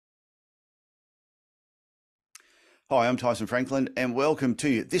Hi, I'm Tyson Franklin, and welcome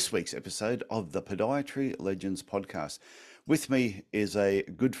to this week's episode of the Podiatry Legends podcast. With me is a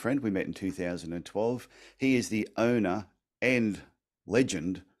good friend. We met in 2012. He is the owner and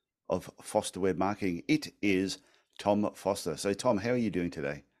legend of Foster Web Marketing. It is Tom Foster. So, Tom, how are you doing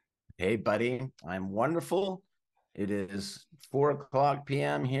today? Hey, buddy. I'm wonderful. It is 4 o'clock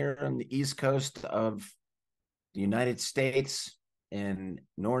p.m. here on the East Coast of the United States in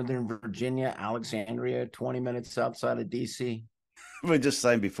Northern Virginia, Alexandria, 20 minutes outside of DC. We were just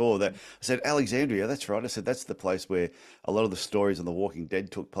saying before that I said Alexandria. That's right. I said that's the place where a lot of the stories on The Walking Dead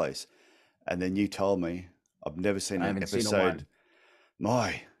took place. And then you told me I've never seen I an haven't seen a episode. one.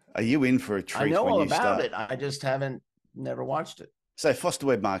 My, are you in for a I treat know when all you about start? it. I just haven't never watched it. So Foster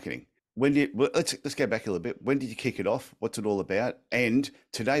Web Marketing. When did well, let's go back a little bit. When did you kick it off? What's it all about? And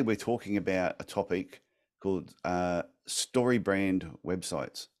today we're talking about a topic called Storybrand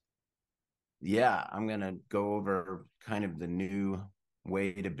websites. Yeah, I'm going to go over kind of the new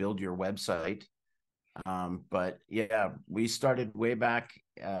way to build your website. But yeah, we started way back.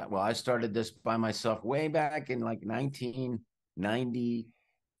 I started this by myself way back in like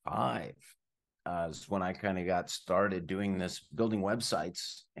 1995. Is when I kind of got started doing this, building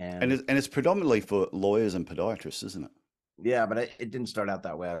websites. And And it's predominantly for lawyers and podiatrists, isn't it? yeah, but it didn't start out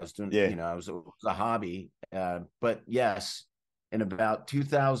that way. I was doing, Yeah. it was a hobby. But yes, in about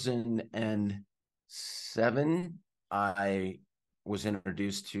 2007, I was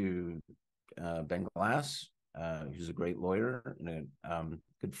introduced to Ben Glass, who's a great lawyer and a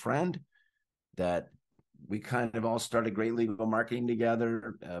good friend, that we kind of all started Great Legal Marketing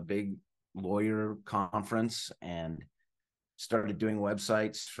together, a big lawyer conference, and started doing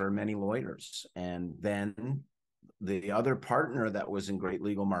websites for many lawyers. And then the other partner that was in Great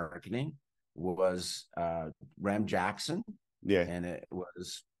Legal Marketing was Rem Jackson, Yeah. and it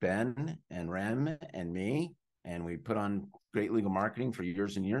was Ben and Rem and me, and we put on Great Legal Marketing for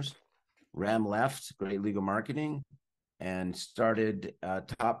years and years. Rem left Great Legal Marketing and started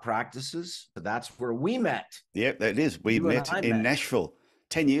Top Practices. So that's where we met. Yeah, that is. We You and met I in met Nashville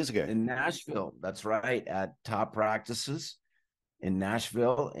 10 years ago. in Nashville. That's right, at Top Practices in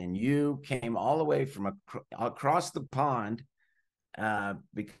Nashville. And you came all the way from across the pond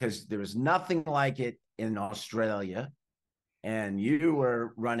because there was nothing like it in Australia. And you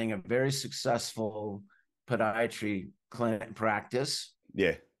were running a very successful podiatry clinic practice.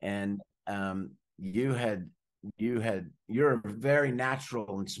 Yeah. And you're a very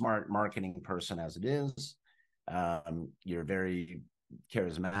natural and smart marketing person as it is. You're very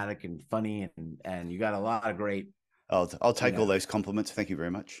charismatic and funny, and you got a lot of great, I'll you take all know, those compliments. Thank you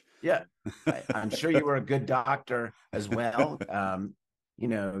very much. yeah. I'm sure you were a good doctor as well.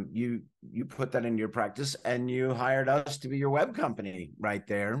 You put that into your practice, and you hired us to be your web company right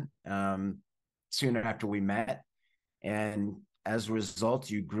there. Soon after we met, and as a result,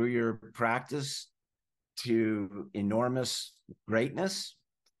 you grew your practice to enormous greatness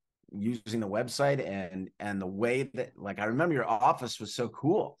using the website and the way that, like, I remember your office was so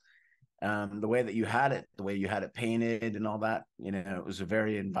cool. The way that you had it, the way you had it painted and all that, it was a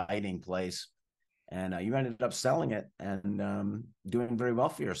very inviting place. And you ended up selling it and doing very well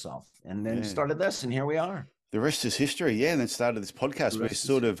for yourself. And then Yeah. started this, and here we are. The rest is history. Yeah. And then started this The podcast. We're rest is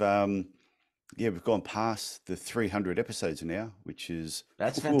sort of, yeah, we've gone past the 300 episodes now, which is,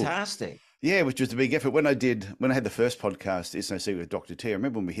 That's ooh, fantastic. yeah, which was a big effort. When I had the first podcast, It's No Secret with Dr. T, I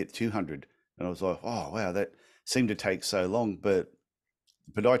remember when we hit 200 and I was like, oh, wow, that seemed to take so long. But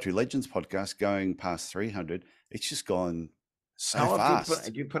the Podiatry Legends podcast going past 300, it's just gone so How often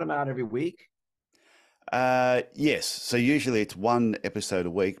fast. do you put them out every week? Yes. So usually it's one episode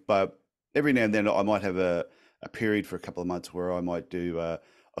a week, but every now and then I might have a period for a couple of months where I might do a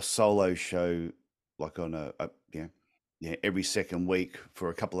solo show, like on yeah, every second week for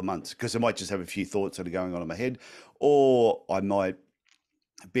a couple of months, because I might just have a few thoughts that are going on in my head, or I might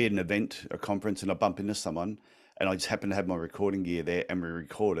be at an event, a conference, and I bump into someone, and I just happen to have my recording gear there, and we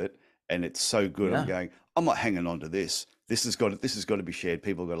record it, and it's so good. I'm Yeah, going, I'm not hanging on to this. This has got to be shared.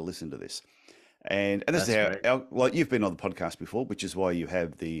 People got to listen to this. And this is that's how, great. like you've been on the podcast before, which is why you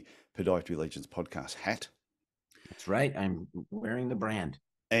have the Podiatry Legends podcast hat. That's right. I'm wearing the brand.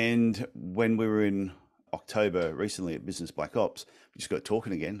 And when we were in October recently at Business Black Ops, we just got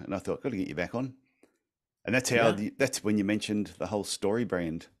talking again, and I thought, got to get you back on. And Yeah. that's when you mentioned the whole story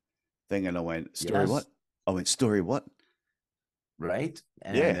brand thing, and I went, story what? Yes. I went, story what? Right.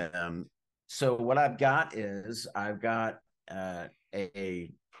 And Yeah, so what I've got is I've got a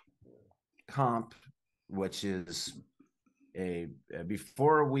comp, which is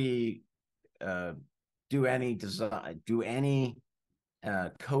before we uh, do any design, do any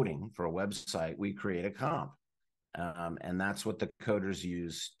coding for a website, we create a comp. And that's what the coders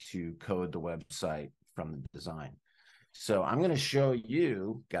use to code the website from the design. So I'm going to show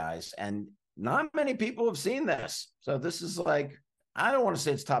you guys, and not many people have seen this. So this is like, I don't want to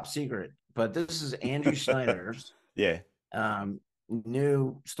say it's top secret, but this is Andrew Schneider's Yeah.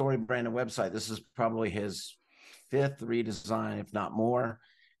 New Storybrand website. This is probably his fifth redesign, if not more.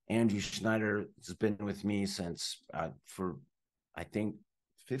 Andrew Schneider has been with me since for, I think,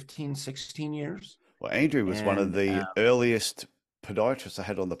 15, 16 years. Well, Andrew was one of And the earliest podiatrists I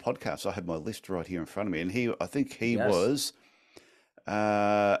had on the podcast. I have my list right here in front of me, and I think he yes, was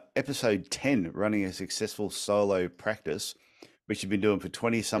episode 10, running a successful solo practice, which he's been doing for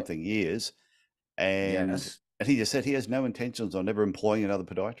 20 something years. And yes. he just said he has no intentions on ever employing another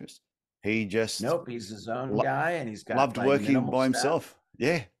podiatrist. He just Nope, he's his own lo- guy, and he's got loved like working minimal by staff. himself.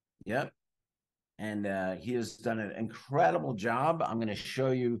 Yeah. Yep. And he has done an incredible job. I'm going to show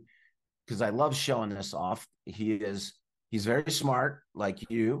you, because I love showing this off. He's very smart, like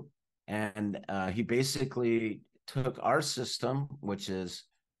you, and he basically took our system, which is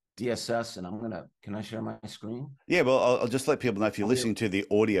DSS, and can I share my screen? Yeah, well, I'll just let people know, if you're I'll be, listening to the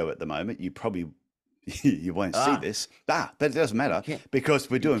audio at the moment, you probably you won't see ah, this. But it doesn't you matter can't, because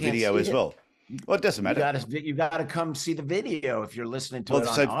we're you doing can't video see as it. well. Well, it doesn't matter. You gotta come see the video if you're listening to Well, it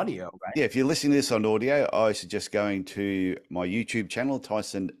on so audio, right? yeah, if you're listening to this on audio, I suggest going to my YouTube channel,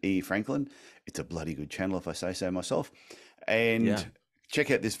 Tyson E. Franklin. It's a bloody good channel, if I say so myself. Yeah, And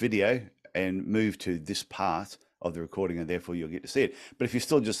check out this video and move to this part of the recording, and therefore you'll get to see it. But if you're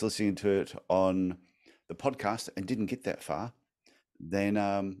still just listening to it on the podcast and didn't get that far, then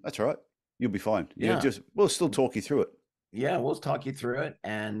that's all right. You'll be fine. yeah. We'll still talk you through it. Yeah, we'll talk you through it.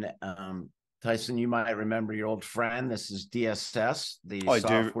 And Tyson, you might remember your old friend. This is DSS, the I do.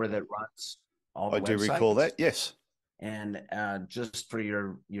 software that runs all I the do recall websites. that. Yes. And just for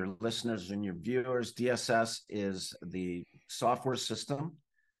your listeners and your viewers, DSS is the software system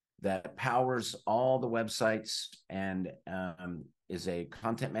that powers all the websites, and is a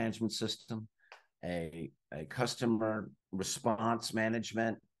content management system, a customer response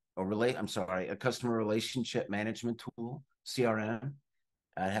management, a customer relationship management tool, CRM.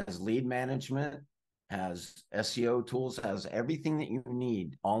 It has lead management, has SEO tools, has everything that you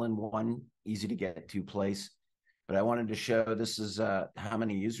need all in one easy to get to place. But I wanted to show, this is how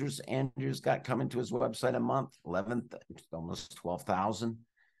many users Andrew's got coming to his website a month, 11, almost 12,000.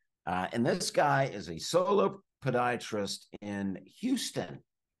 And this guy is a solo podiatrist in Houston,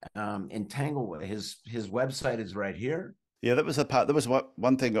 in Tanglewood. His website is right here. Yeah, that was the part. That was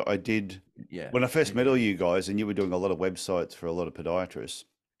one thing that I did Yeah. when I first met all you guys, and you were doing a lot of websites for a lot of podiatrists.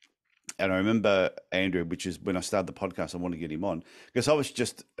 And I remember Andrew, which is when I started the podcast, I wanted to get him on because I was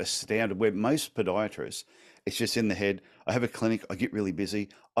just astounded. Where most podiatrists, it's just in the head. I have a clinic. I get really busy.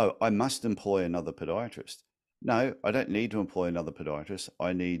 Oh, I must employ another podiatrist. No, I don't need to employ another podiatrist.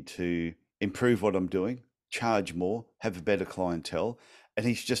 I need to improve what I'm doing, charge more, have a better clientele. And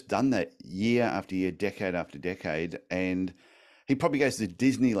he's just done that year after year, decade after decade. And he probably goes to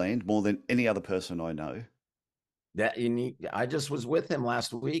Disneyland more than any other person I know. That you need. I just was with him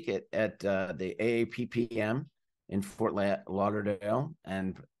last week at the AAPPM in Fort Lauderdale,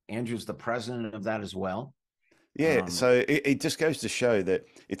 and Andrew's the president of that as well. Yeah, so it just goes to show that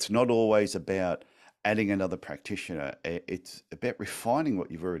it's not always about adding another practitioner. It's about refining what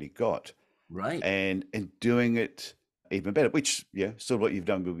you've already got, Right. and doing it even better. Which, yeah, sort of what you've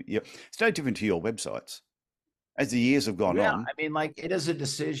done. Yeah, it's no different to your websites. As the years have gone Yeah, on, I mean, like, it is a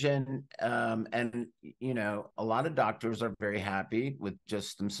decision, and a lot of doctors are very happy with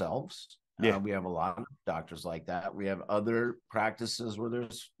just themselves. yeah, We have a lot of doctors like that. We have other practices where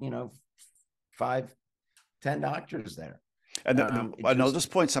there's 5, 10 doctors there. and It and I'll just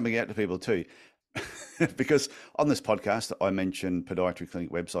just point something out to people too, because on this podcast I mention podiatry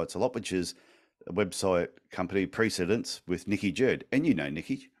clinic websites a lot, which is a website company Precedence with Nikki Jerd, and you know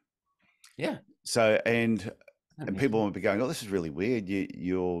Nikki. yeah. So and Nikki. people might be going, "Oh, this is really weird."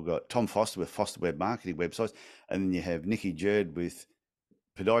 You've got Tom Foster with Foster Web Marketing websites, and then you have Nikki Jerd with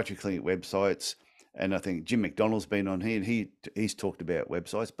podiatry clinic websites, and I think Jim McDonald's been on here, and he's talked about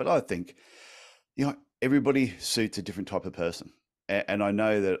websites. But I think everybody suits a different type of person, and I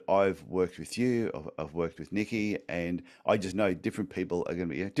know that I've worked with you, I've worked with Nikki, and I just know different people are going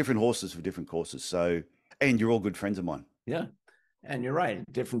to be different horses for different courses. So, and you're all good friends of mine. Yeah. And you're right,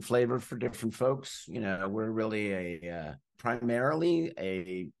 different flavor for different folks. We're really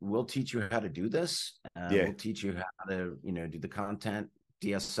primarily we'll teach you how to do this. Yeah. We'll teach you how to, do the content.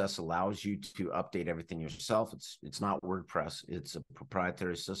 DSS allows you to update everything yourself. It's not WordPress. It's a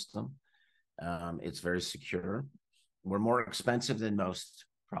proprietary system. It's very secure. We're more expensive than most,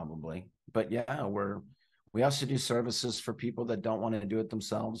 probably, but yeah, we're We also do services for people that don't want to do it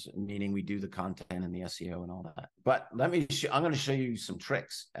themselves, meaning we do the content and the SEO and all that. But I'm going to show you some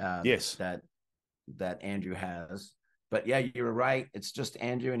tricks Yes. that Andrew has. But yeah, you're right. It's just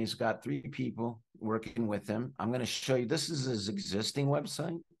Andrew, and he's got 3 people working with him. I'm going to show you. This is his existing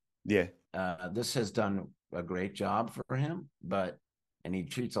website. Yeah. This has done a great job for him, and he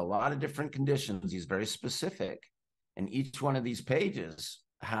treats a lot of different conditions. He's very specific, and each one of these pages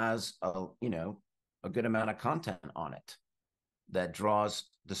has a good amount of content on it that draws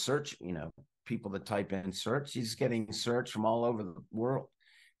the search. People that type in search. He's getting search from all over the world.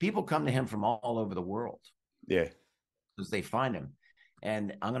 People come to him from all over the world. Yeah. Because they find him.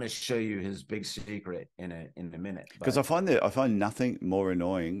 And I'm going to show you his big secret in a minute. Because I find nothing more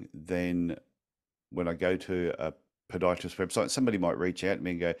annoying than when I go to a podiatrist website, somebody might reach out to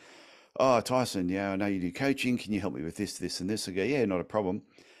me and go, "Oh, Tyson, yeah, I know you do coaching. Can you help me with this, this, and this?" I go, "Yeah, not a problem."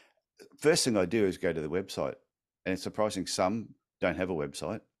 First thing I do is go to the website, and it's surprising some don't have a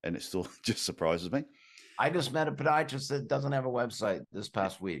website, and it still just surprises me. I just met a podiatrist that doesn't have a website this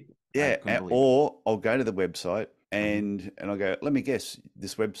past week. Yeah, or I'll go to the website and I'll go, "Let me guess,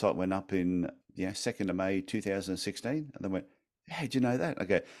 this website went up in 2nd of May 2016," and they went, "How'd you know that?" I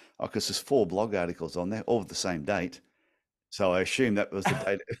go, "Oh, because there's 4 blog articles on there, all with the same date." So I assume that was the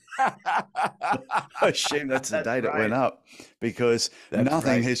date. I assume that's the date it went up, because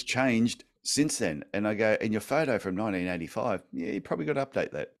nothing has changed since then. And I go, "And your photo from 1985, yeah, you probably got to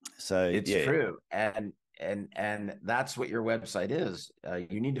update that." So it's true. And that's what your website is.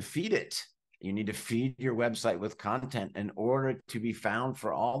 You need to feed it. You need to feed your website with content in order to be found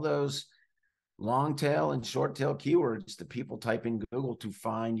for all those long tail and short tail keywords that people type in Google to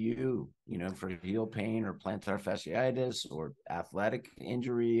find you, for heel pain or plantar fasciitis or athletic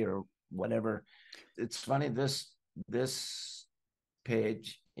injury or whatever. It's funny. This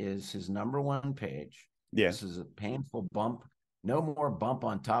page is his #1 page. Yeah. This is a painful bump. No more bump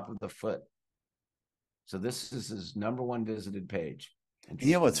on top of the foot. So this is his #1 visited page.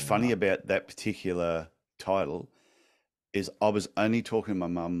 You know what's funny about that particular title is I was only talking to my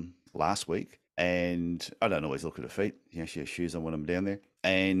mum last week, and I don't always look at her feet. She has shoes on when I'm down there.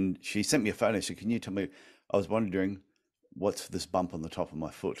 And she sent me a photo. She said, "Can you tell me?" I was wondering, what's this bump on the top of my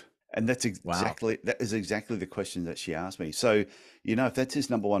foot? And that is exactly the question that she asked me. So, if that's his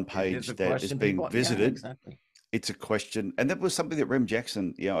 #1 page that is being visited, exactly. It's a question. And that was something that Rem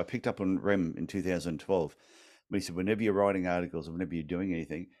Jackson, I picked up on Rem in 2012. When he said, whenever you're writing articles or whenever you're doing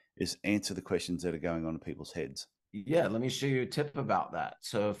anything, is answer the questions that are going on in people's heads. Yeah, let me show you a tip about that.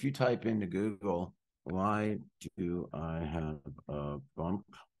 So if you type into Google, "Why do I have a bump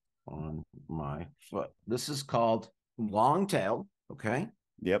on my foot?" This is called long tail. Okay.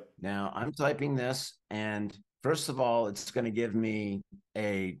 Yep. Now I'm typing this, and first of all, it's going to give me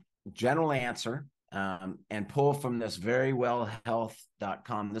a general answer, and pull from this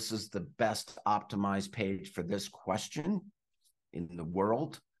verywellhealth.com. This is the best optimized page for this question in the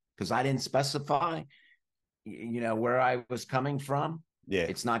world, because I didn't specify where I was coming from. Yeah.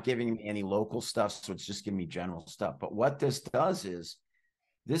 It's not giving me any local stuff, so it's just giving me general stuff. But what this does is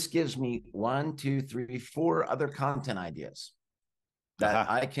this gives me 1, 2, 3, 4 other content ideas that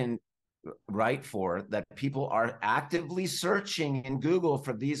I can write for, that people are actively searching in Google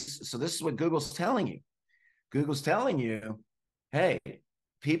for these. So this is what Google's telling you. Google's telling you, hey,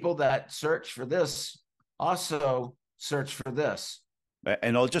 people that search for this also search for this.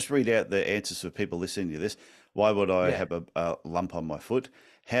 And I'll just read out the answers for people listening to this. Why would I have a lump on my foot?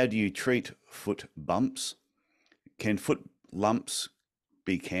 How do you treat foot bumps? Can foot lumps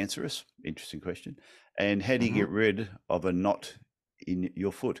be cancerous? Interesting question. And how do you get rid of a knot in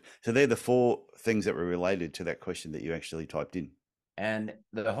your foot? So they're the 4 things that were related to that question that you actually typed in. And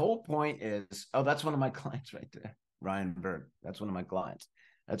the whole point is, that's one of my clients right there, Ryan Berg. That's one of my clients.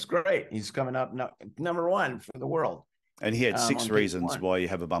 That's great. He's coming up #1 for the world. And he had 6 reasons why you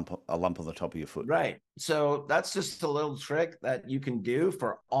have a lump on the top of your foot. Right. So that's just a little trick that you can do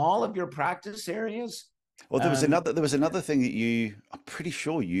for all of your practice areas. Well, there was another thing that I'm pretty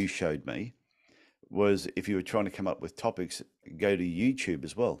sure you showed me, was if you were trying to come up with topics, go to YouTube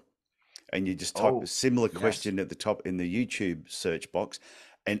as well. And you just type a similar question at the top in the YouTube search box,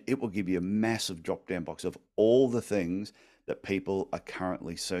 and it will give you a massive drop-down box of all the things that people are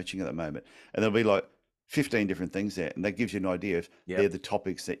currently searching at the moment. And there'll be like 15 different things there. And that gives you an idea of they're the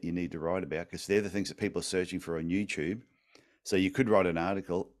topics that you need to write about, because they're the things that people are searching for on YouTube. So you could write an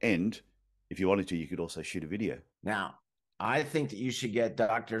article, and if you wanted to, you could also shoot a video. Now, I think that you should get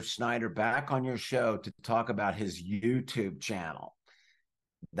Dr. Snyder back on your show to talk about his YouTube channel.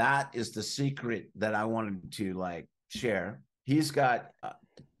 That is the secret that I wanted to share. He's got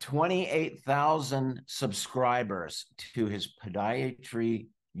 28,000 subscribers to his podiatry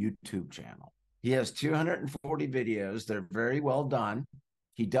YouTube channel. He has 240 videos. They're very well done.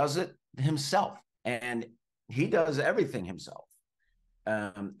 He does it himself, and he does everything himself.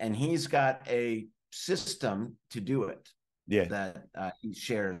 And he's got a system to do it that he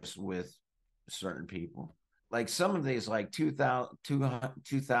shares with certain people. Like some of these, like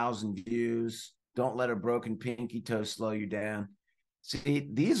 2,000 views. Don't let a broken pinky toe slow you down. See,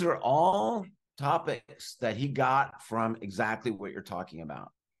 these are all topics that he got from exactly what you're talking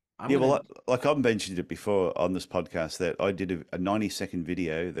about. Well, like I've mentioned it before on this podcast that I did a 90-second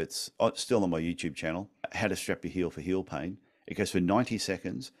video that's still on my YouTube channel, how to strap your heel for heel pain. It goes for 90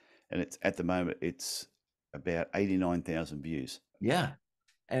 seconds, and it's at the moment it's about 89,000 views. Yeah,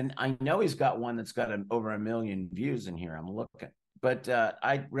 and I know he's got one that's got over 1 million views in here. I'm looking, but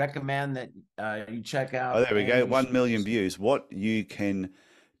I recommend that you check out. Oh, there we go, 1 million views. What you can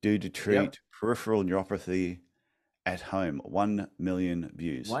do to treat peripheral neuropathy at home. 1 million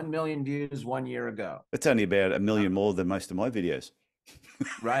views. 1 million views 1 year ago. That's only about 1 million more than most of my videos.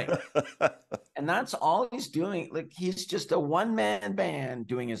 Right. And that's all he's doing. Like, he's just a one-man band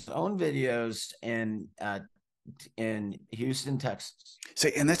doing his own videos in Houston, Texas.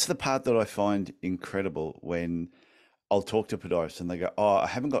 See, and that's the part that I find incredible when I'll talk to podiatrists and they go, "Oh, I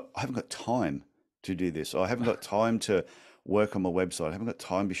haven't got time to do this. Or I haven't got time to work on my website. I haven't got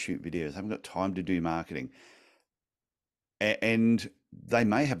time to shoot videos. I haven't got time to do marketing." And they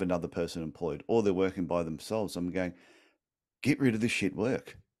may have another person employed, or they're working by themselves. I'm going, get rid of the shit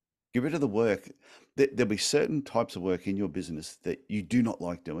work. Get rid of the work. There'll be certain types of work in your business that you do not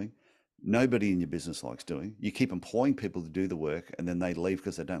like doing. Nobody in your business likes doing. You keep employing people to do the work, and then they leave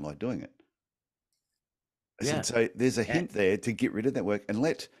because they don't like doing it. Yeah. So there's a hint there to get rid of that work and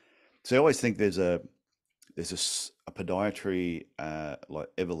let. So I always think there's a podiatry like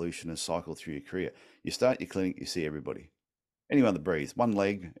evolution and cycle through your career. You start your clinic, you see everybody, anyone that breathes, one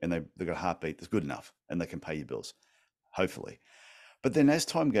leg, and they've got a heartbeat that's good enough, and they can pay your bills, hopefully. But then as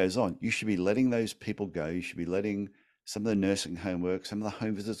time goes on, you should be letting those people go. You should be letting some of the nursing homework, some of the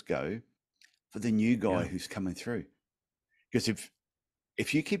home visits go for the new guy who's coming through. Because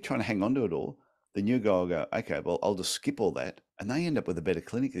if you keep trying to hang on to it all, the new guy will go, okay, well, I'll just skip all that. And they end up with a better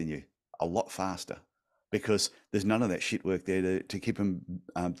clinic than you a lot faster because there's none of that shit work there to keep them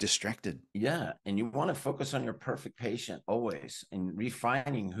distracted. Yeah. And you want to focus on your perfect patient always and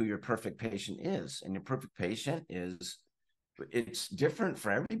refining who your perfect patient is. And your perfect patient it's different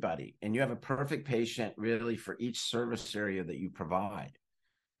for everybody. And you have a perfect patient really for each service area that you provide.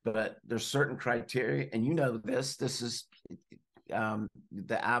 But there's certain criteria, and you know this is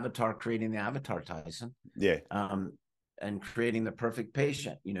the avatar, creating the avatar, Tyson. Yeah. And creating the perfect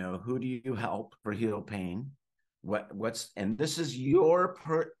patient. You know, who do you help for heel pain? And this is your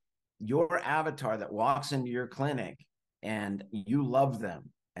avatar that walks into your clinic and you love them.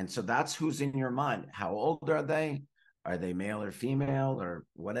 And so that's who's in your mind. How old are they? Are they male or female or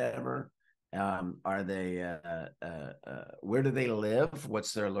whatever? Are they where do they live?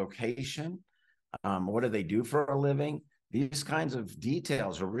 What's their location? What do they do for a living? These kinds of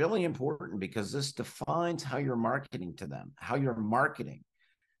details are really important because this defines how you're marketing to them, how you're marketing,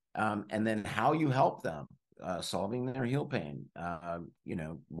 and then how you help them solving their heel pain,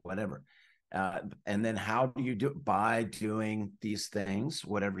 whatever. And then how do you do it? By doing these things,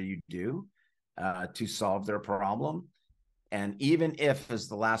 whatever you do to solve their problem. And even if is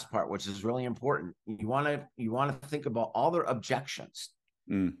the last part, which is really important, you want to think about all their objections.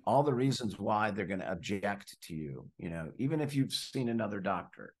 All the reasons why they're going to object to you, even if you've seen another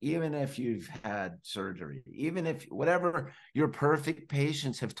doctor, even if you've had surgery, even if whatever your perfect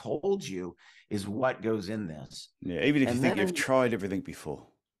patients have told you is what goes in this. Yeah, even if you think you've tried everything before.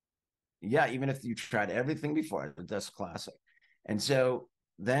 Yeah, even if you tried everything before, that's classic. And so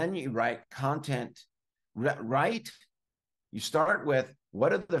then you write content, you start with,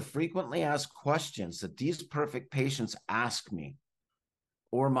 what are the frequently asked questions that these perfect patients ask me?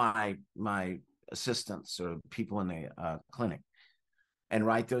 Or my assistants or people in the clinic, and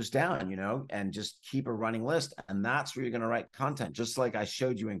write those down, and just keep a running list. And that's where you're going to write content, just like I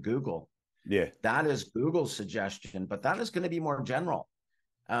showed you in Google. Yeah, that is Google's suggestion, but that is going to be more general.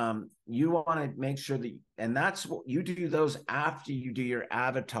 You want to make sure that, and that's what you do, those after you do your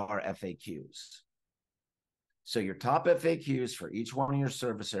avatar FAQs. So your top FAQs for each one of your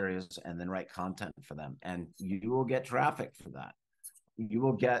service areas, and then write content for them, and you will get traffic for that. You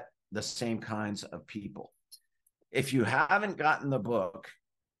will get the same kinds of people. If you haven't gotten the book,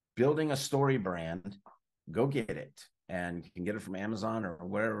 Building a Story Brand, go get it. and you can get it from Amazon or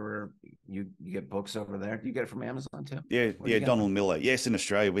wherever you get books over there. Do you get it from Amazon too? Yeah, Where do yeah, you get Donald them? Miller. Yes, in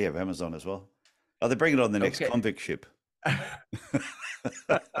Australia we have Amazon as well. Oh, they're bringing it on the next Okay. convict ship. All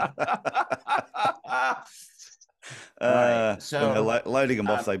right. When they're So, loading them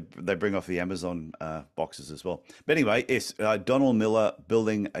off, um, they bring off the Amazon boxes as well. But anyway, yes, Donald Miller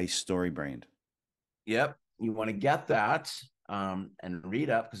building a story brand. yep, you want to get that and read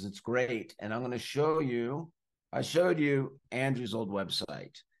up because it's great. And I'm going to show you. I showed you Andrew's old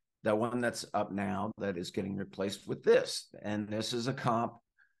website, the one that's up now that is getting replaced with this. And this is a comp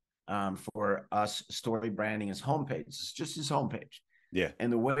for us story branding his homepage. It's just his homepage. Yeah,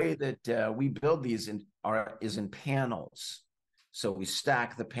 And the way that we build these is in panels. So we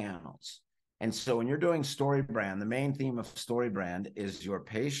stack the panels. And so when you're doing StoryBrand, the main theme of StoryBrand is your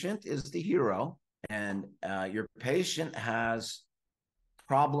patient is the hero, and your patient has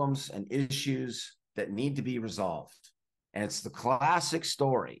problems and issues that need to be resolved. And it's the classic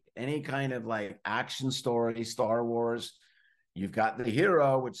story, any kind of like action story, Star Wars. You've got the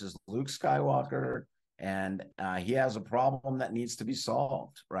hero, which is Luke Skywalker, and he has a problem that needs to be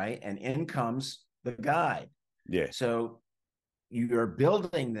solved, right? And in comes the guide. yeah, So you're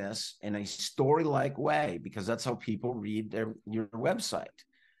building this in a story-like way because that's how people read your website.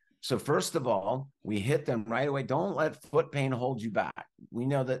 So first of all, we hit them right away. Don't let foot pain hold you back. We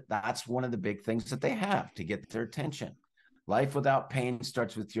know that that's one of the big things that they have to get their attention. Life without pain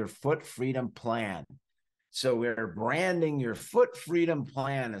starts with your foot freedom plan. So we're branding your foot freedom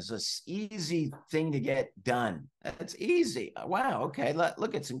plan as this easy thing to get done. That's easy. Wow. Okay.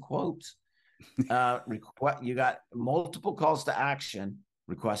 Look, it's in quotes. You got multiple calls to action.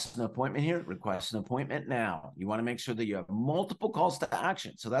 Request an appointment here, request an appointment now. You want to make sure that you have multiple calls to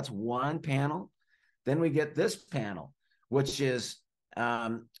action. So that's one panel. Then we get this panel, which is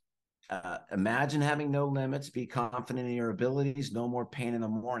imagine having no limits, be confident in your abilities, no more pain in the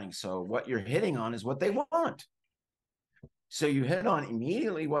morning. So what you're hitting on is what they want. So you hit on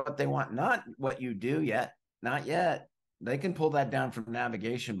immediately what they want, not what you do yet, not yet. They can pull that down from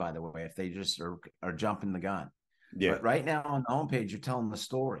navigation, by the way, if they just are jumping the gun. yeah, But right now on the homepage, you're telling the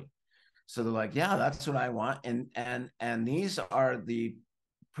story. So they're like, yeah, that's what I want. And these are the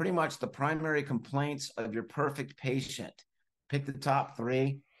pretty much the primary complaints of your perfect patient. Pick the top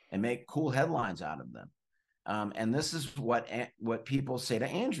three and make cool headlines out of them. And this is what people say to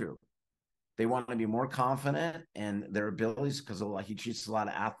Andrew. They want to be more confident in their abilities because he treats a lot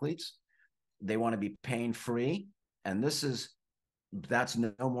of athletes. They want to be pain free, and that's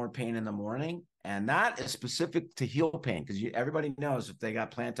no more pain in the morning, and that is specific to heel pain because everybody knows if they got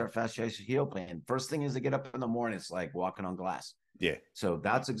plantar fasciitis heel pain, first thing is they get up in the morning, it's like walking on glass. yeah. So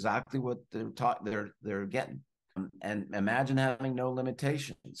that's exactly what they're getting. And imagine having no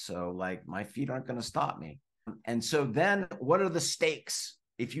limitations. So like my feet aren't going to stop me. And so then what are the stakes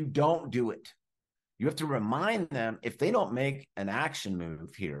if you don't do it? You have to remind them if they don't make an action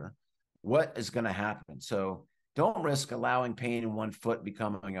move here, what is going to happen? So don't risk allowing pain in one foot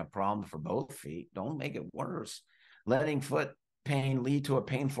becoming a problem for both feet. Don't make it worse. Letting foot pain lead to a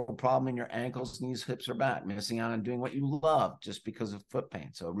painful problem in your ankles, knees, hips, or back. Missing out on doing what you love just because of foot pain.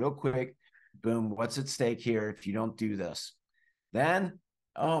 So real quick, boom, what's at stake here if you don't do this? Then,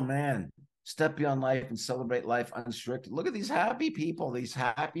 oh man, step beyond life and celebrate life unrestricted. Look at these happy people, these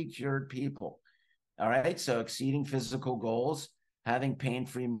happy cured people. All right. So exceeding physical goals, having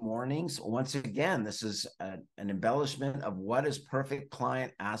pain-free mornings. Once again, this is an embellishment of what his perfect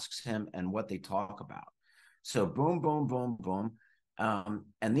client asks him and what they talk about. So boom, boom, boom, boom.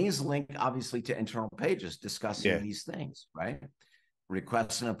 And these link obviously to internal pages discussing Yeah. these things, right?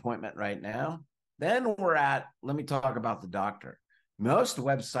 Request an appointment right now. Then let me talk about the doctor. Most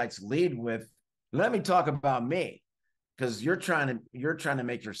websites lead with, let me talk about me because you're trying to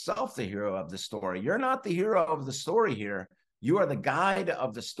make yourself the hero of the story. You're not the hero of the story here. You are the guide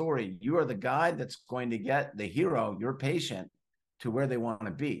of the story. You are the guide that's going to get the hero, your patient, to where they want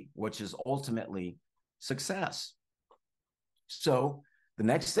to be, which is ultimately success. So the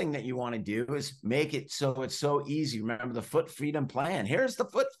next thing that you want to do is make it so it's so easy. Remember the foot freedom plan. Here's the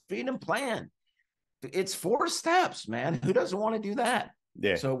foot freedom plan. It's 4 steps, man. Who doesn't want to do that?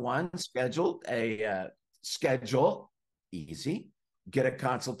 Yeah. So one, schedule, easy, get a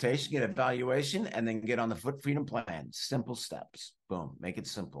consultation, get evaluation, and then get on the foot freedom plan. Simple steps. Boom. Make it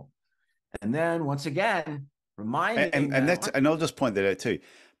simple. And then once again, reminding And them. and I'll just point that out too.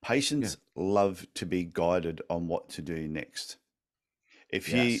 Patients love to be guided on what to do next. If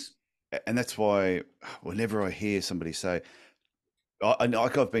you, Yes. and that's why whenever I hear somebody say,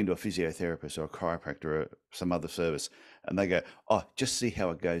 like I've been to a physiotherapist or a chiropractor or some other service, and they go, "Oh, just see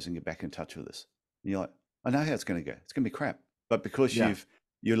how it goes and get back in touch with us." And you're like, I know how it's going to go. It's going to be crap. But because Yeah.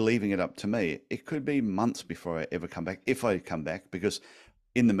 you're leaving it up to me, it could be months before I ever come back, if I come back, because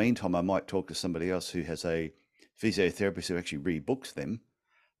in the meantime, I might talk to somebody else who has a physiotherapist who actually rebooks them,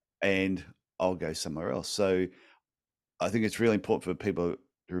 and I'll go somewhere else. So I think it's really important for people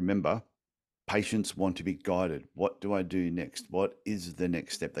to remember patients want to be guided. What do I do next? What is the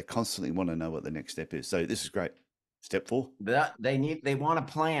next step? They constantly want to know what the next step is. So this is great. Step 4. That they want a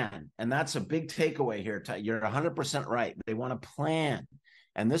plan, and that's a big takeaway here. You're 100% right. They want a plan,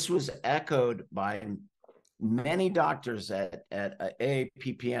 and this was echoed by many doctors at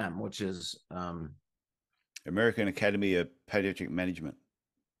AAPPM, which is American Academy of Pediatric Management.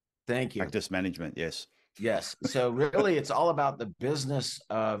 thank you. Practice management, yes. Yes. So really, it's all about the business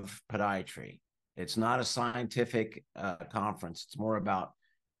of podiatry. It's not a scientific conference. It's more about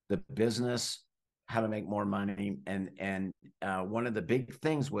the business, how to make more money, and one of the big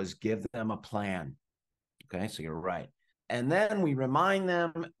things was give them a plan. Okay, so you're right. And then we remind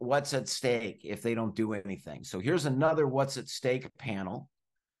them what's at stake if they don't do anything. So here's another what's at stake panel.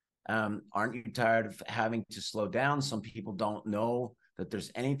 Aren't you tired of having to slow down? Some people don't know that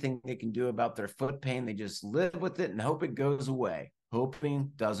there's anything they can do about their foot pain. They just live with it and hope it goes away.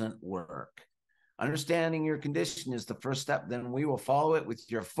 Hoping doesn't work. Understanding your condition is the first step. Then we will follow it with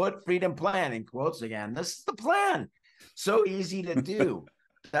your foot freedom plan, in quotes again. This is the plan. So easy to do.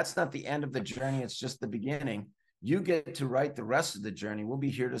 That's not the end of the journey. It's just the beginning. You get to write the rest of the journey. We'll be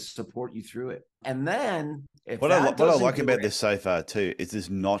here to support you through it. And then if what I doesn't like do about it, this so far too is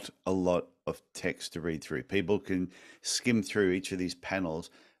there's not a lot of text to read through. People can skim through each of these panels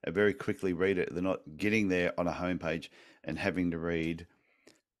and very quickly read it. They're not getting there on a homepage and having to read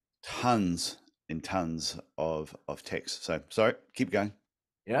tons and tons of text. So sorry, keep going.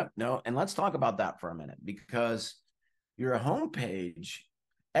 yeah, no, and let's talk about that for a minute, because your homepage,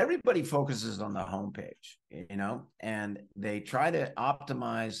 everybody focuses on the homepage, and they try to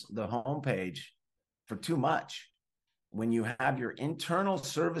optimize the homepage for too much. When you have your internal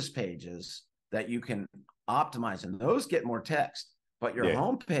service pages that you can optimize, and those get more text, but your Yeah.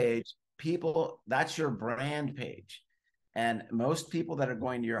 homepage, people, that's your brand page. And most people that are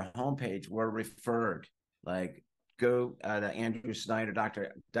going to your homepage were referred. Like, go to Andrew Snyder.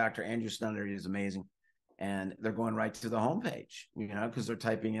 Dr. Andrew Snyder is amazing, and they're going right to the homepage, because they're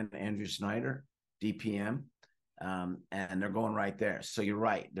typing in Andrew Snyder DPM, and they're going right there. So you're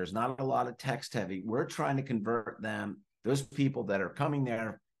right. There's not a lot of text heavy. We're trying to convert them, those people that are coming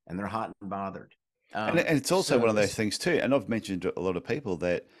there and they're hot and bothered. And it's also So one of those things too. And I've mentioned to a lot of people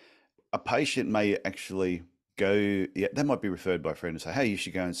that a patient may actually go, yeah, they might be referred by a friend and say, hey, you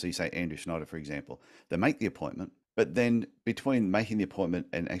should go and see, say, Andrew Schneider, for example. They make the appointment, but then between making the appointment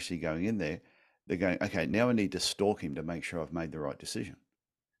and actually going in there, they're going, okay, now I need to stalk him to make sure I've made the right decision.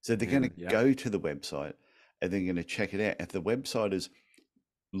 So they're going to go to the website and they're going to check it out. If the website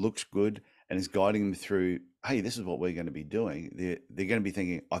looks good and is guiding them through, hey, this is what we're going to be doing, they're going to be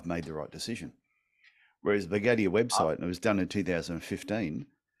thinking, I've made the right decision. Whereas they go to your website and it was done in 2015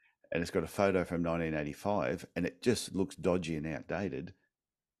 and it's got a photo from 1985 and it just looks dodgy and outdated,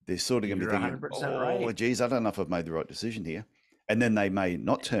 they're sort of going to be thinking, 100% oh, right. geez, I don't know if I've made the right decision here. And then they may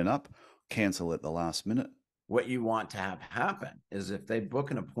not turn up, cancel at the last minute. What you want to have happen is if they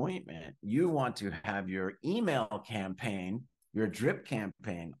book an appointment, you want to have your email campaign, your drip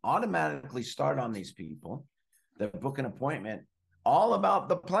campaign automatically start on these people that book an appointment, all about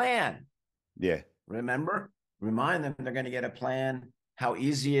the plan. Yeah. Remember, remind them they're going to get a plan, how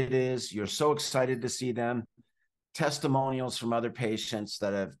easy it is. You're so excited to see them. Testimonials from other patients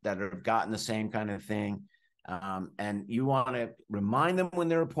that have gotten the same kind of thing. And you want to remind them when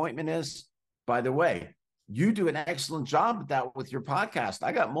their appointment is. By the way, you do an excellent job at that with your podcast.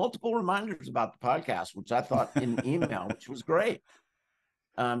 I got multiple reminders about the podcast, which I thought in email, which was great.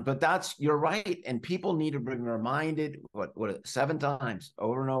 But you're right. And people need to be reminded 7 times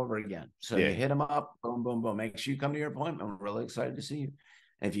over and over again. So you hit them up, boom, boom, boom. Make sure you come to your appointment. I'm really excited to see you.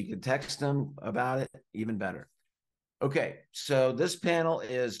 And if you can text them about it, even better. Okay, so this panel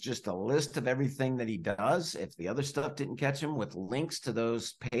is just a list of everything that he does. If the other stuff didn't catch him, with links to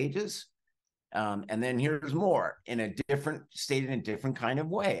those pages. And then here's more stated in a different kind of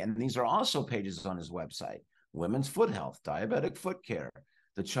way. And these are also pages on his website: women's foot health, diabetic foot care,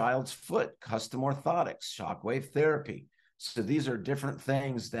 the child's foot, custom orthotics, shockwave therapy. So these are different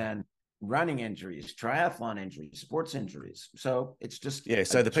things than running injuries, triathlon injuries, sports injuries. So it's just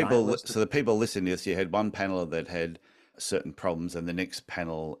So the people listening to this, you had one panel that had certain problems, and the next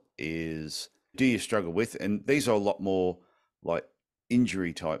panel is, do you struggle with? And these are a lot more like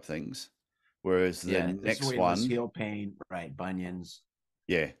injury type things, whereas the next one, heel pain, right? Bunions.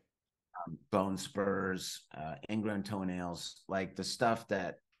 Yeah. bone spurs, ingrown toenails, like the stuff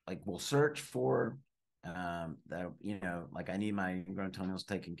that like we'll search for, that, you know, like I need my ingrown toenails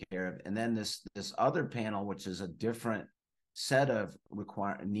taken care of. And then this other panel, which is a different set of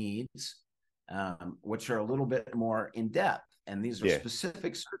needs, which are a little bit more in depth. And these are Yeah.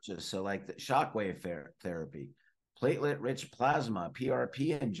 specific searches. So like the shockwave therapy, platelet rich plasma,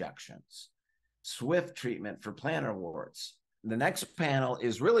 PRP injections, Swift treatment for plantar warts. The next panel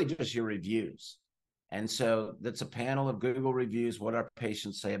is really just your reviews. And so that's a panel of Google reviews, what our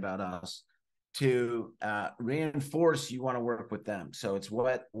patients say about us, to reinforce you want to work with them. So it's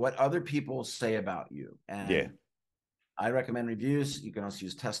what other people say about you. Yeah. And I recommend reviews. You can also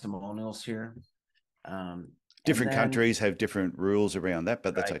use testimonials here. And Different then, countries have different rules around that,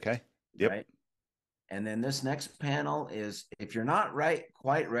 but that's right, okay. Yep. right. And then this next panel is, if you're not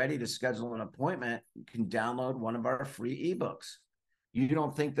quite ready to schedule an appointment, you can download one of our free ebooks. You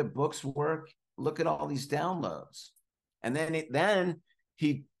don't think the books work? Look at all these downloads. And then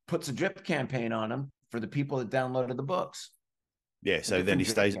he puts a drip campaign on them for the people that downloaded the books. Yeah. So then he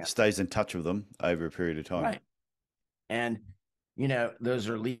stays in touch with them over a period of time. Right. And, you know, those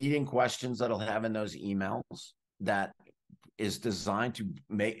are leading questions that'll have in those emails that is designed to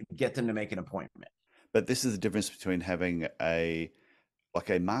get them to make an appointment. But this is the difference between having a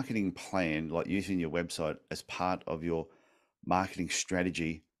marketing plan, like using your website as part of your marketing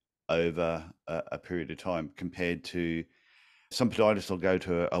strategy over a period of time, compared to some podiatrists will go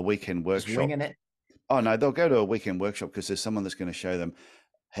to a weekend workshop. Just winging it. Oh no, they'll go to a weekend workshop because there's someone that's going to show them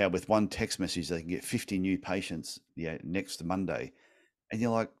how with one text message they can get 50 new patients next Monday. And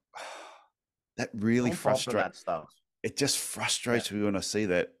you're like, oh, that really frustrates that stuff. It just frustrates me when I see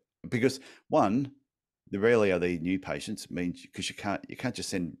that, because one, the rarely are they new patients, means because you can't just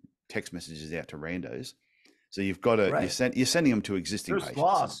send text messages out to randos. So you've got to you're sending them to existing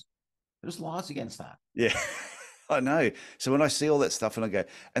patients. There's laws against that. Yeah. I know. So when I see all that stuff and I go,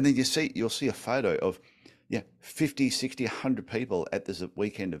 and then you'll see a photo of 50, 60, 100 people at this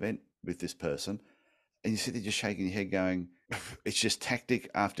weekend event with this person, and you sit there just shaking your head going, it's just tactic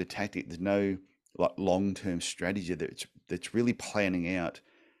after tactic. There's no like long-term strategy that's really planning out,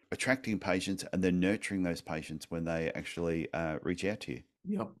 attracting patients and then nurturing those patients when they actually reach out to you.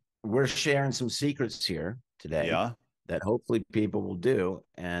 Yep. We're sharing some secrets here today that hopefully people will do,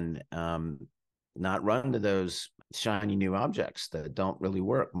 and not run to those shiny new objects that don't really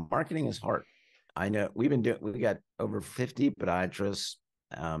work. Marketing is hard. I know we got over 50 podiatrists,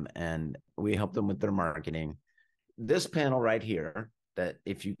 and we help them with their marketing. This panel right here, that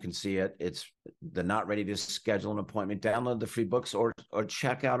if you can see it, it's the not ready to schedule an appointment. Download the free books or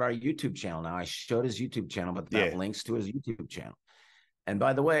check out our YouTube channel. Now I showed his YouTube channel, but that links to his YouTube channel. And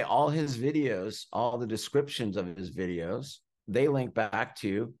by the way, all his videos, all the descriptions of his videos, they link back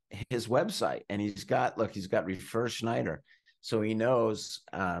to his website. And he's got Refer Schneider. So he knows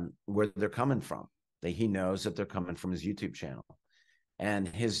where they're coming from. He knows that they're coming from his YouTube channel. And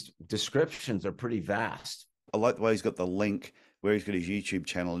his descriptions are pretty vast. I like the way he's got the link where he's got his YouTube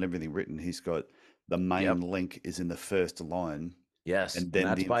channel and everything written. He's got the main link is in the first line. Yes, and then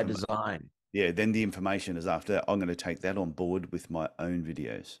that's by design. Yeah, then the information is after that. I'm going to take that on board with my own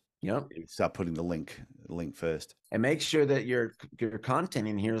videos. Yep. Start putting the link first. And make sure that your content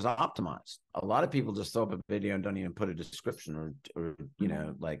in here is optimized. A lot of people just throw up a video and don't even put a description or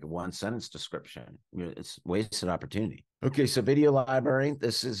like a one sentence description. It's wasted opportunity. Okay, so video library.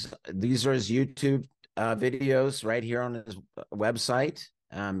 These are his YouTube videos right here on his website.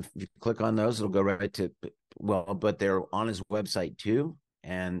 If you click on those, it'll go right to, but they're on his website too.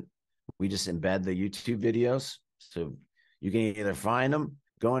 And we just embed the YouTube videos. So you can either find them,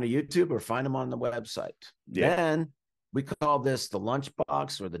 go into YouTube, or find them on the website. Yeah. Then we call this the lunch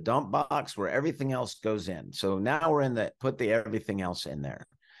box or the dump box, where everything else goes in. So now we're in put everything else in there.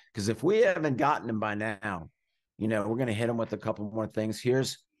 Because if we haven't gotten them by now, we're going to hit them with a couple more things.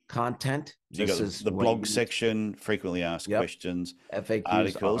 Here's content. So this is the blog section, frequently asked questions,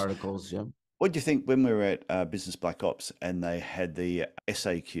 FAQs, articles. Yeah. What do you think when we were at Business Black Ops and they had the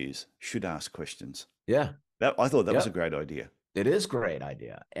SAQs, should ask questions? Yeah. I thought that was a great idea. It is a great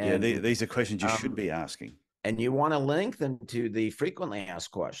idea. And these are questions you should be asking. And you want to link them to the frequently asked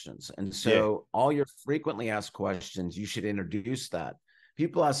questions. And so all your frequently asked questions, you should introduce that.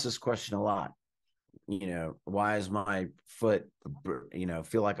 People ask this question a lot. Why is my foot,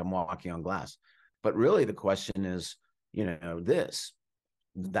 feel like I'm walking on glass? But really the question is,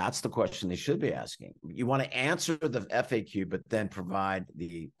 that's the question they should be asking. You want to answer the FAQ, but then provide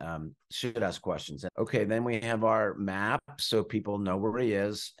the should ask questions. Okay, then we have our map so people know where he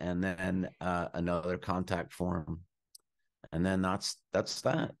is, and then another contact form. And then that's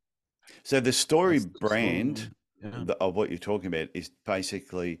that. So the story That's the brand story. Yeah. of what you're talking about is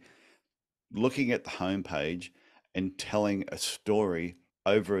basically looking at the homepage and telling a story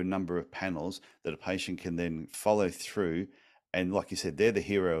over a number of panels that a patient can then follow through. And like you said, they're the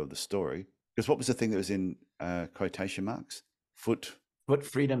hero of the story. Because what was the thing that was in quotation marks? Foot Foot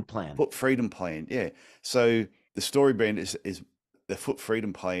freedom plan. Foot freedom plan. Yeah. So the story brand is the foot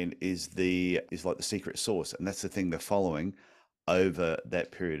freedom plan is like the secret sauce, and that's the thing they're following over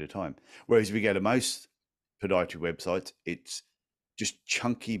that period of time. Whereas if we go to most podiatry websites, it's just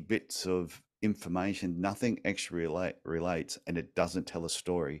chunky bits of information, nothing actually relates, and it doesn't tell a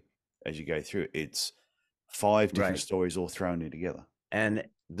story as you go through. It's five different Right. stories all thrown in together. And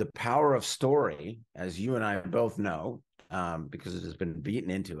the power of story, as you and I both know, because it has been beaten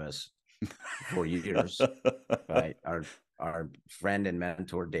into us for years by our friend and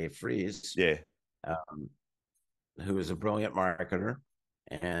mentor Dave Fries, Yeah. um, who is a brilliant marketer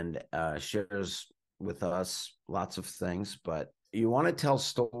and shares with us lots of things. But you want to tell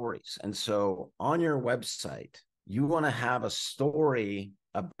stories, and so on your website, you want to have a story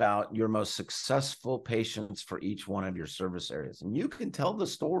about your most successful patients for each one of your service areas, and you can tell the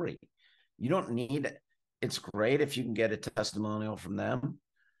story. You don't need it. It's great if you can get a testimonial from them,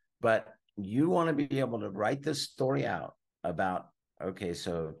 but you want to be able to write this story out about, okay,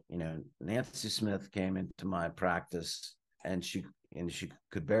 so Nancy Smith came into my practice and she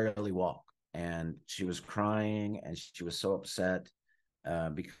could barely walk, and she was crying and she was so upset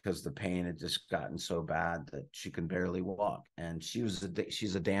because the pain had just gotten so bad that she can barely walk, and she's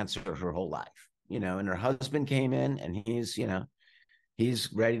a dancer her whole life, and her husband came in and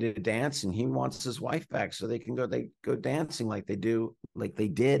he's ready to dance and he wants his wife back so they go dancing like they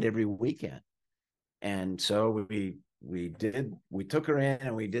did every weekend. And so we took her in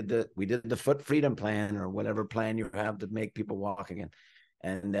and we did the foot freedom plan, or whatever plan you have to make people walk again.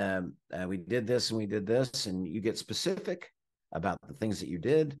 And we did this and we did this, and you get specific about the things that you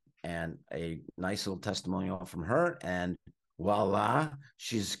did, and a nice little testimonial from her, and voila,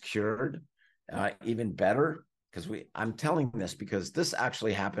 she's cured. Even better, because I'm telling this because this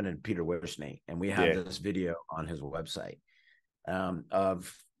actually happened in Peter Wishney, and we have Yeah. this video on his website,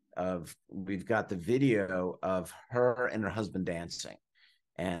 of we've got the video of her and her husband dancing,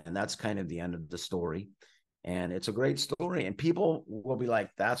 and that's kind of the end of the story. And it's a great story, and people will be like,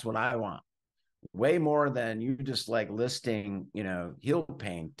 that's what I want, way more than you just like listing heel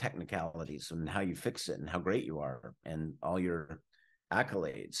pain technicalities and how you fix it and how great you are and all your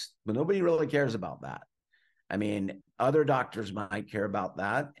accolades. But nobody really cares about that. I mean, other doctors might care about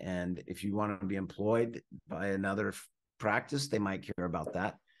that, and if you want to be employed by another practice, they might care about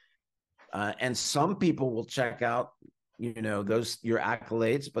that. And some people will check out, those your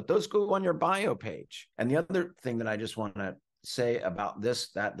accolades, but those go on your bio page. And the other thing that I just want to say about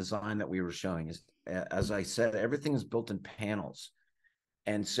that design that we were showing is, as I said, everything is built in panels,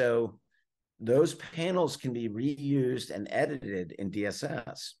 and so those panels can be reused and edited in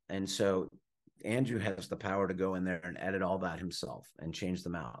DSS. And so Andrew has the power to go in there and edit all that himself and change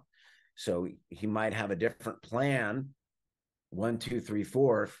them out. So he might have a different plan, 1, 2, 3,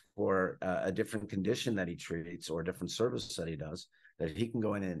 4, for a different condition that he treats or a different service that he does, that he can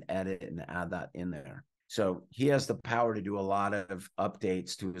go in and edit and add that in there. So he has the power to do a lot of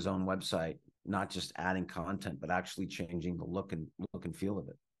updates to his own website, not just adding content, but actually changing the look and feel of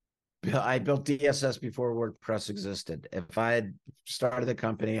it. I built DSS before WordPress existed. If I had started the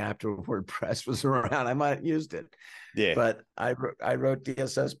company after WordPress was around, I might have used it. Yeah. But I wrote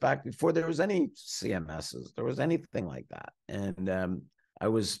DSS back before there was any CMSs, there was anything like that. And I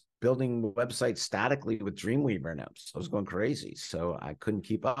was building websites statically with Dreamweaver apps. I was going crazy. So I couldn't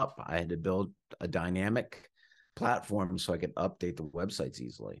keep up. I had to build a dynamic platform so I could update the websites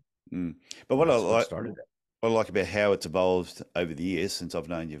easily. But what That's what started it. what I like about how it's evolved over the years, since I've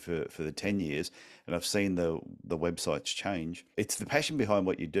known you for the 10 years, and I've seen the websites change, it's the passion behind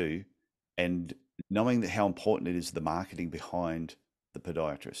what you do, and knowing that how important it is, the marketing behind the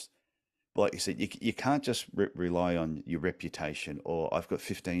podiatrist. But like you said, you can't just rely on your reputation, or I've got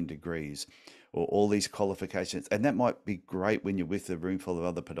 15 degrees, or all these qualifications. And that might be great when you're with a room full of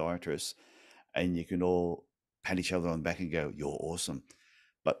other podiatrists and you can all pat each other on the back and go, "You're awesome."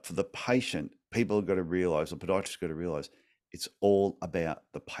 But for the patient, people have got to realize, or podiatrists got to realize, it's all about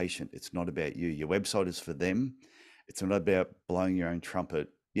the patient. It's not about you. Your website is for them. It's not about blowing your own trumpet.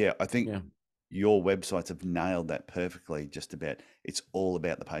 Yeah, I think Yeah. your websites have nailed that perfectly. Just about, it's all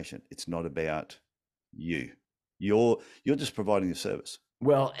about the patient. It's not about you. You're just providing a service.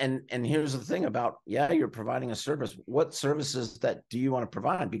 Well, and here's the thing about, yeah, you're providing a service. What services that do you want to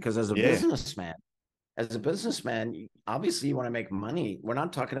provide? Because as a Yeah, businessman, as a businessman, obviously you want to make money. We're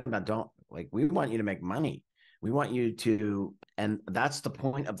not talking about don't like we want you to make money. We want you to, and that's the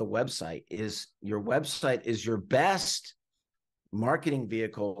point of the website is your website is your best marketing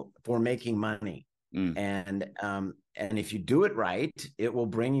vehicle for making money. Mm. And if you do it right, it will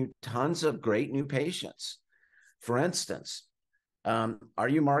bring you tons of great new patients. For instance, are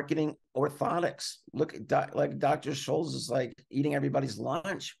you marketing orthotics? Look, like Dr. Scholl's is like eating everybody's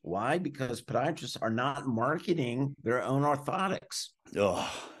lunch. Why? Because podiatrists are not marketing their own orthotics.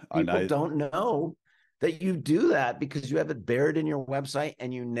 Oh, I People know. don't know that you do that because you have it buried in your website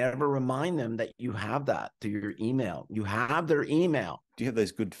and you never remind them that you have that through your email. You have their email. Do you have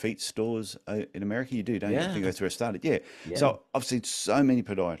those good feet stores in America? You do, don't you? I think Yeah. that's where it started. Yeah. Yeah. So I've seen so many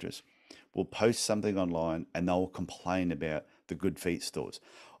podiatrists will post something online and they'll complain about the good feet stores.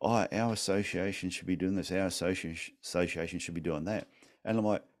 Oh, our association should be doing this. Our association should be doing that. And I'm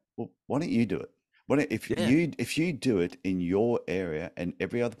like, well, why don't you do it? Why don't, Yeah. if you do it in your area and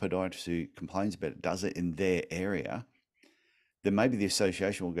every other podiatrist who complains about it does it in their area, then maybe the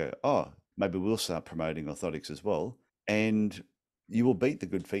association will go, oh, maybe we'll start promoting orthotics as well. And you will beat the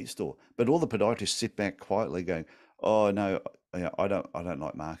good feet store. But all the podiatrists sit back quietly going, oh, no, I don't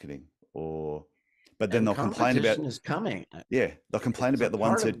like marketing. Or, but then And they'll complain about, competition is coming. yeah, they'll complain It's a about the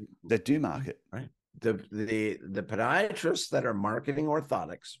ones part of that do market. right. The podiatrists that are marketing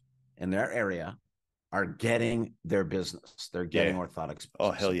orthotics in their area are getting their business. They're getting Yeah. orthotics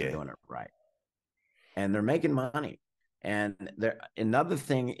Oh, business hell if they're yeah. doing it right. And they're making money. And there another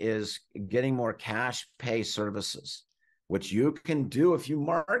thing is getting more cash pay services, which you can do if you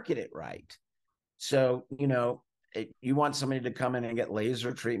market it right. So, you want somebody to come in and get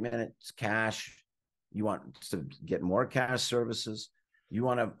laser treatment, it's cash. You want to get more cash services. You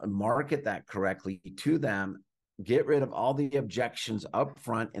want to market that correctly to them. Get rid of all the objections up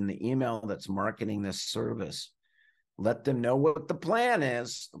front in the email that's marketing this service. Let them know what the plan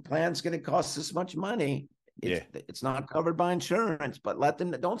is. The plan's going to cost this much money. Yeah. It's not covered by insurance, but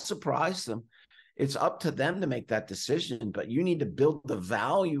don't surprise them. It's up to them to make that decision, but you need to build the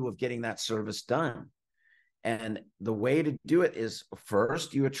value of getting that service done. And the way to do it is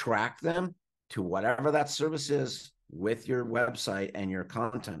first you attract them to whatever that service is with your website and your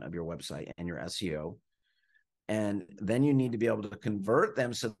content of your website and your SEO. And then you need to be able to convert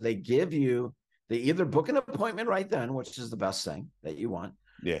them so they either book an appointment right then, which is the best thing that you want,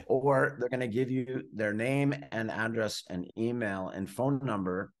 Yeah. or they're going to give you their name and address and email and phone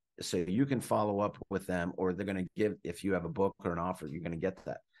number so you can follow up with them, or they're going to give, if you have a book or an offer, you're going to get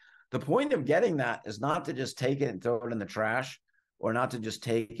that. The point of getting that is not to just take it and throw it in the trash, or not to just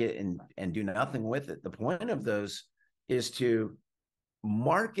take it and do nothing with it. The point of those is to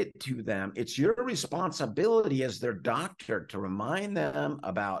market to them. It's your responsibility as their doctor to remind them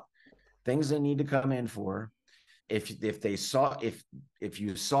about things they need to come in for. If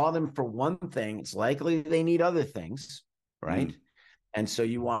you saw them for one thing, it's likely they need other things, right? Mm. And so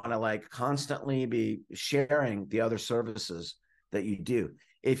you want to like constantly be sharing the other services that you do.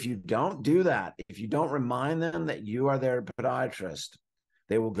 If you don't do that, if you don't remind them that you are their podiatrist,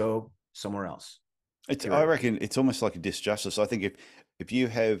 they will go somewhere else. I reckon it's almost like a disjustice. I think if you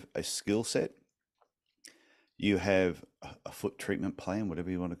have a skill set, you have a foot treatment plan, whatever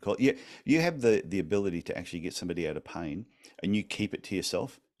you want to call it. You have the ability to actually get somebody out of pain, and you keep it to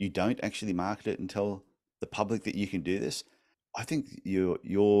yourself. You don't actually market it and tell the public that you can do this. I think you're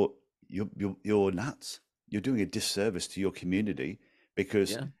nuts. You're doing a disservice to your community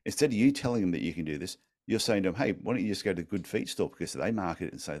because Yeah. instead of you telling them that you can do this, you're saying to them, "Hey, why don't you just go to the Good Feet store because they market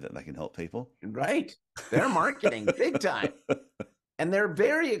it and say that they can help people." Right. They're marketing big time. And they're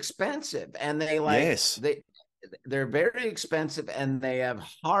very expensive. And Yes. they're very expensive, and they have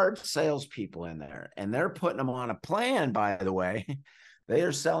hard salespeople in there, and they're putting them on a plan, by the way. They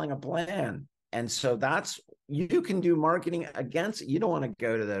are selling a plan. And so you can do marketing against it. You don't want to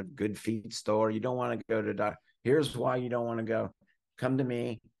go to the Good Feet store. You don't want to go to here's why you don't want to go. Come to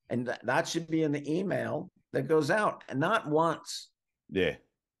me. And that should be in the email that goes out, and not once. Yeah.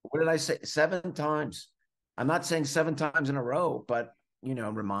 What did I say? 7 times. I'm not saying 7 times in a row, but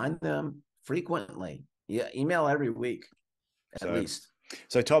remind them frequently. Yeah, email every week at So, least.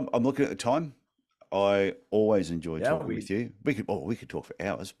 so Tom, I'm looking at the time. I always enjoy Yeah, talking with you. We could talk for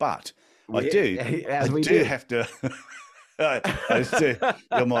hours, but I we do, I as we do do. have to. I just do.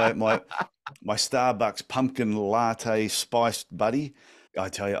 You're my Starbucks pumpkin latte spiced buddy. I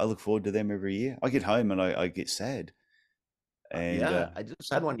tell you, I look forward to them every year. I get home and I get sad, and Yeah, I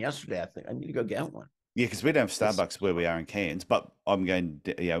just had one yesterday. I think I need to go get one. yeah, because we don't have It's Starbucks where we are in Cairns, but I'm going.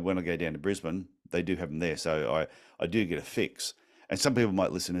 When I go down to Brisbane, they do have them there, so I do get a fix. And some people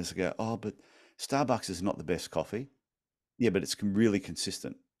might listen to this and go, "Oh, but Starbucks is not the best coffee. Yeah, but it's really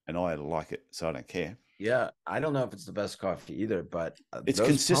consistent, and I like it, so I don't care. Yeah, I don't know if it's the best coffee either, but It's those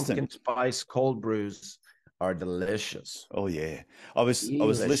pumpkin consistent. spice cold brews are delicious. Oh yeah, I was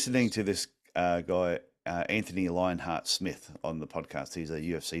listening Delicious. to this guy Anthony Lionheart Smith on the podcast. He's a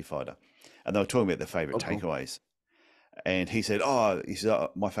UFC fighter, and they were talking about their favorite Oh, cool. takeaways. And he said,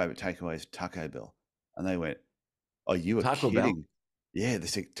 my favorite takeaway is Taco Bell. And they went, oh, you are Taco Bell. kidding? Yeah, they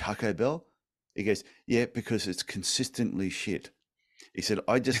said Taco Bell. He goes, yeah, because it's consistently shit. He said,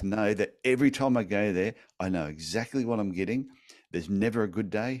 I just know that every time I go there, I know exactly what I'm getting. There's never a good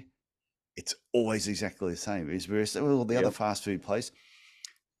day. It's always exactly the same. Whereas well, the other Yep. fast food place,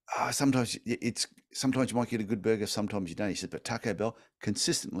 sometimes you might get a good burger, sometimes you don't. He said, but Taco Bell,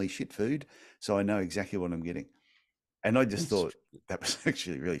 consistently shit food, so I know exactly what I'm getting. And I just It's thought that was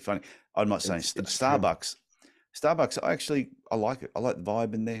actually really funny. I'm not saying it's true. Starbucks. Starbucks, I like it. I like the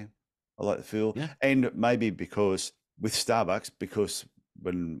vibe in there. I like the feel. Yeah. And maybe because with Starbucks, because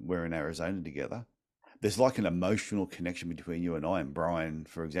when we're in Arizona together, there's like an emotional connection between you and I and Brian,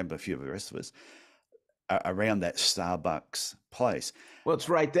 for example, a few of the rest of us, around that Starbucks place. Well, it's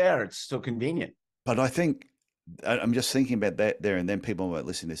right there. It's so convenient. But I think I'm just thinking about that there, and then people might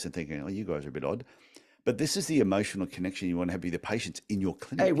listen to this and thinking, oh, you guys are a bit odd. But this is the emotional connection you want to have with the patients in your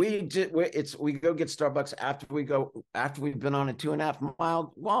Hey, clinic. we go get Starbucks after we've been on a 2.5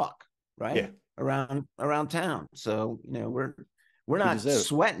 mile walk, Yeah, right? Around town. So, we're we not deserve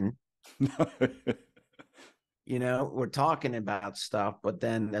sweating, it. we're talking about stuff, but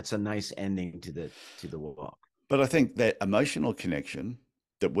then that's a nice ending to the walk. But I think that emotional connection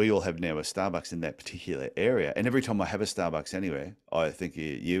that we all have now with Starbucks in that particular area, and every time I have a Starbucks anywhere, I think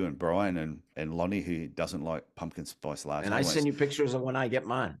you and Brian and Lonnie, who doesn't like pumpkin spice And I send lattes. you pictures of when I get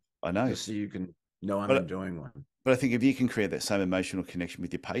mine, I know, just so you can know I'm but enjoying one. but I think if you can create that same emotional connection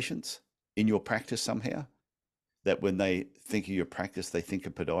with your patients in your practice somehow, that when they think of your practice, they think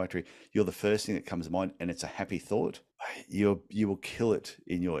of podiatry, you're the first thing that comes to mind, and it's a happy thought. You will kill it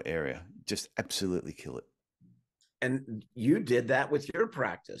in your area, just absolutely kill it. And you did that with your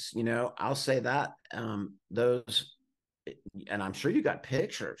practice. I'll say that those, and I'm sure you got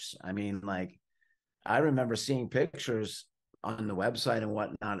pictures. I mean, like, I remember seeing pictures on the website and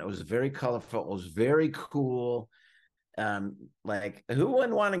whatnot. It was very colorful. It was very cool. Like, who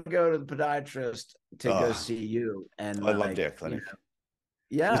wouldn't want to go to the podiatrist to go Oh, see you? And I loved like, our clinic.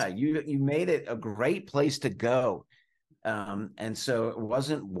 yeah, With you made it a great place to go. And so it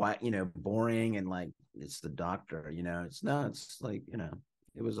wasn't boring and like it's the doctor. It's like,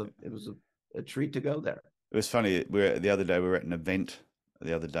 it was a treat to go there. It was funny. The other day we were at an event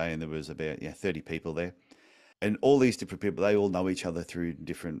the other day, and there was about 30 people there, and all these different people. They all know each other through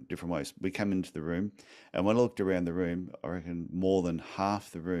different ways. We come into the room, and when I looked around the room, I reckon more than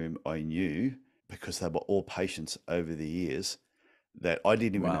half the room I knew because they were all patients over the years. That I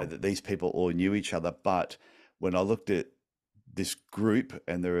didn't even know Wow. that these people all knew each other. But when I looked at this group,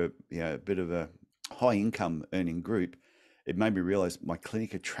 and they're a bit of a high income earning group, it made me realize my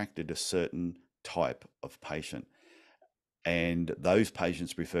clinic attracted a certain type of patient, and those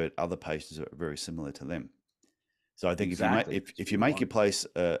patients referred other patients that are very similar to them. So I think if you make Exactly. That's if what you you make want. your place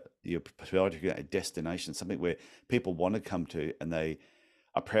your podiatry a destination, something where people want to come to, and they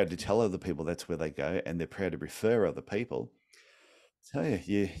are proud to tell other people that's where they go, and they're proud to refer other people. So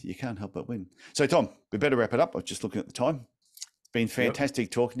yeah, you can't help but win. So Tom, we better wrap it up. I was just looking at the time. It's been Yep.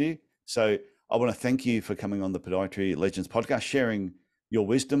 fantastic talking to you. So I want to thank you for coming on the Podiatry Legends podcast, sharing your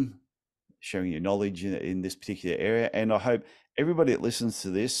wisdom, sharing your knowledge in this particular area. And I hope everybody that listens to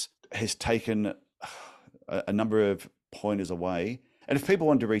this has taken a number of pointers away. And if people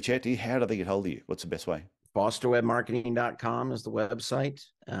want to reach out to you, how do they get hold of you? What's the best way? Fosterwebmarketing.com is the website.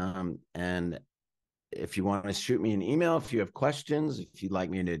 And if you want to shoot me an email, if you have questions, if you'd like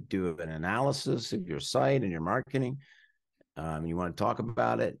me to do an analysis of your site and your marketing, you want to talk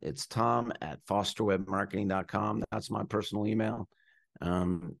about it, it's tom@fosterwebmarketing.com. That's my personal email.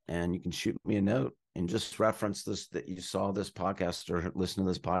 And you can shoot me a note and just reference this, that you saw this podcast or listen to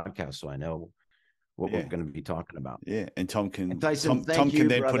this podcast, so I know what we're Yeah. going to be talking about. Yeah. And Tom And can Tyson, Tom thank can you,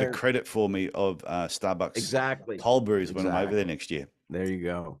 then put a brother. credit for me of Starbucks Exactly. cold brews when I'm over there Exactly. next year. There you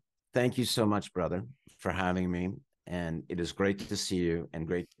go. Thank you so much, brother, for having me. And it is great to see you and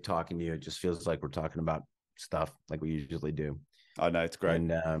great talking to you. It just feels like we're talking about stuff like we usually do. I know it's great.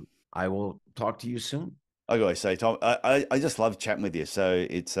 And I will talk to you soon. I gotta say, Tom, I just love chatting with you. So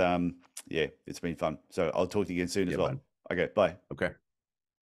it's yeah, it's been fun. So I'll talk to you again soon as Yeah, well. bud. Okay, bye. Okay.